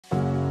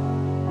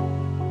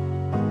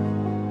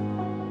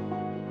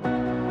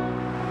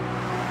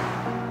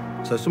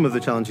So some of the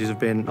challenges of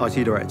being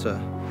IT director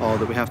are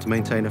that we have to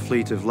maintain a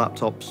fleet of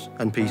laptops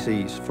and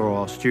PCs for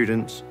our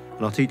students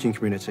and our teaching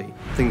community.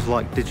 Things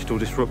like digital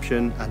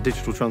disruption and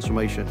digital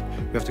transformation.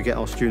 We have to get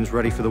our students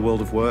ready for the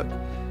world of work,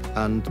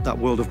 and that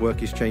world of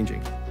work is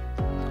changing.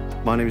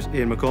 My name is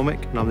Ian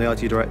McCormick and I'm the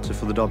IT director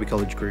for the Derby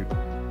College Group.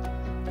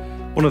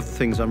 One of the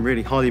things I'm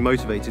really highly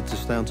motivated to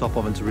stay on top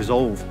of and to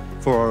resolve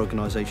for our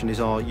organisation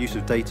is our use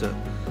of data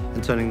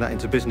and turning that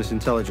into business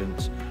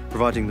intelligence,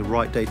 providing the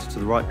right data to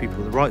the right people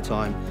at the right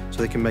time so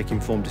they can make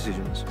informed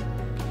decisions.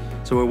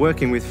 So we're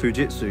working with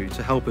Fujitsu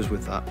to help us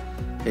with that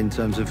in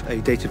terms of a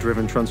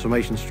data-driven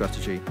transformation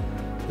strategy.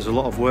 There's a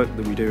lot of work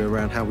that we do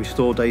around how we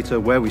store data,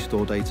 where we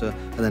store data,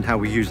 and then how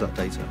we use that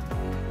data.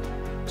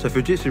 So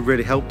Fujitsu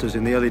really helped us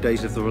in the early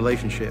days of the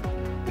relationship.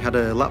 We had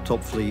a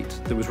laptop fleet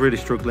that was really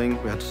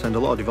struggling. We had to send a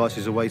lot of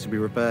devices away to be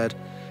repaired,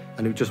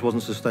 and it just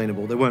wasn't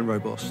sustainable. They weren't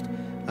robust.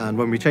 And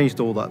when we changed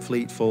all that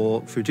fleet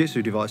for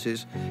Fujitsu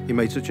devices, it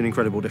made such an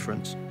incredible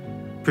difference.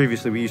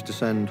 Previously, we used to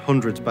send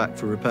hundreds back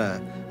for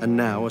repair, and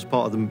now, as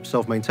part of the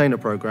self-maintainer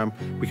program,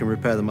 we can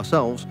repair them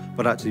ourselves,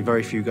 but actually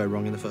very few go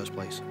wrong in the first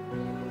place.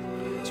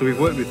 So we've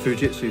worked with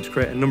Fujitsu to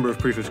create a number of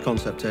proof of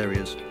concept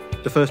areas,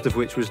 the first of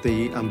which was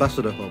the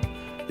Ambassador Hub.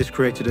 This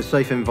created a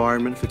safe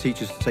environment for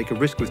teachers to take a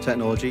risk with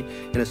technology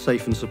in a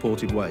safe and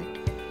supported way.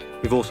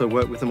 We've also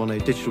worked with them on a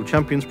Digital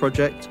Champions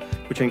project,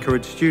 which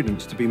encouraged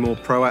students to be more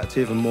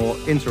proactive and more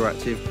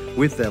interactive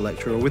with their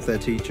lecturer or with their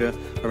teacher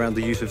around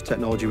the use of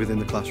technology within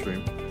the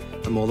classroom.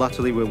 And more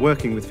latterly, we're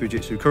working with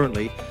Fujitsu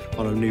currently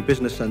on a new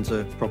business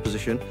centre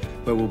proposition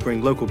where we'll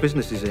bring local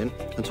businesses in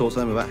and talk to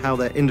them about how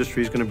their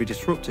industry is going to be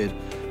disrupted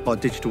by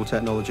digital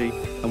technology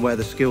and where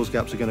the skills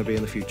gaps are going to be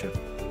in the future.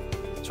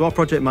 So our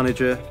project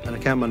manager and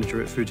account manager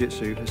at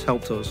Fujitsu has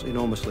helped us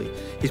enormously.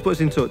 He's put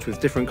us in touch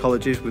with different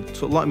colleges, with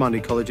sort of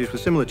like-minded colleges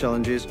with similar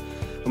challenges,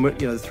 and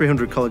we're,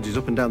 300 colleges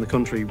up and down the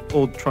country,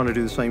 all trying to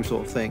do the same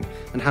sort of thing,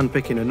 and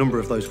handpicking a number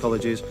of those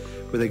colleges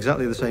with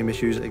exactly the same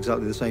issues at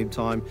exactly the same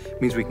time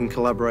means we can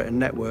collaborate and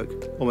network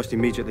almost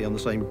immediately on the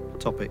same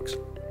topics.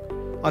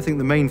 I think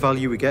the main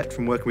value we get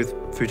from working with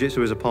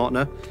Fujitsu as a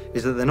partner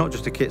is that they're not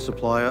just a kit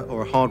supplier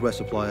or a hardware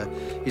supplier,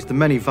 it's the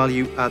many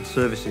value-add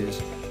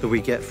services that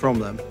we get from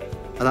them,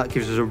 and that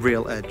gives us a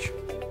real edge.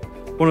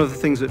 One of the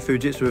things that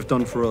Fujitsu have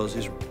done for us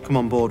is come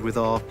on board with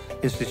our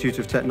Institute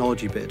of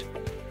Technology bid,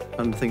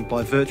 and I think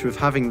by virtue of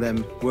having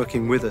them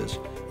working with us,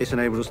 it's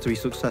enabled us to be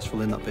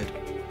successful in that bid.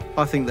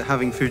 I think that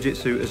having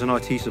Fujitsu as an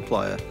IT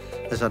supplier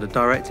has had a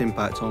direct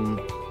impact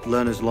on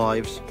learners'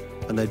 lives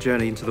and their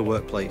journey into the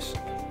workplace.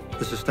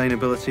 The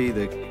sustainability,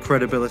 the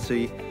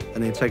credibility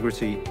and the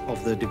integrity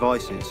of the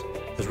devices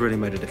has really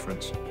made a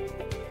difference.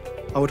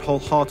 I would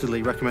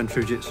wholeheartedly recommend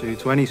Fujitsu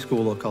to any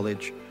school or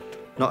college.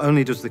 Not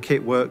only does the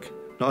kit work,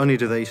 not only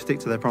do they stick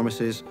to their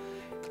promises,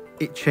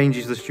 it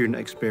changes the student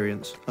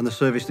experience and the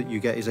service that you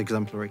get is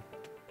exemplary.